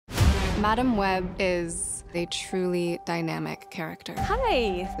Madam Web is a truly dynamic character.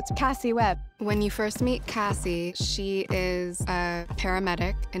 Hi, it's Cassie Webb. When you first meet Cassie, she is a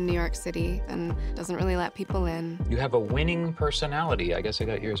paramedic in New York City and doesn't really let people in. You have a winning personality. I guess I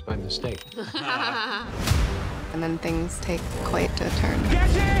got yours by mistake. And then things take quite a turn.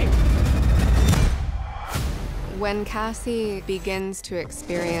 Cassie! When Cassie begins to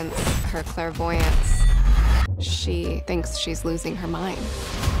experience her clairvoyance, she thinks she's losing her mind.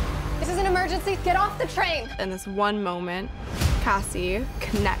 This is an emergency. Get off the train. In this one moment, Cassie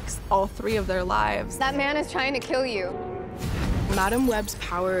connects all three of their lives. That man is trying to kill you. Madam Web's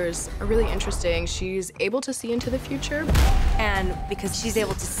powers are really interesting. She's able to see into the future. And because she's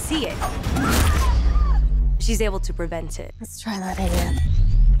able to see it, she's able to prevent it. Let's try that again.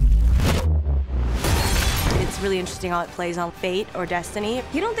 It's really interesting how it plays on fate or destiny.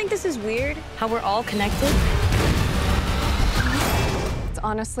 You don't think this is weird? How we're all connected? It's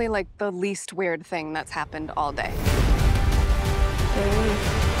honestly like the least weird thing that's happened all day.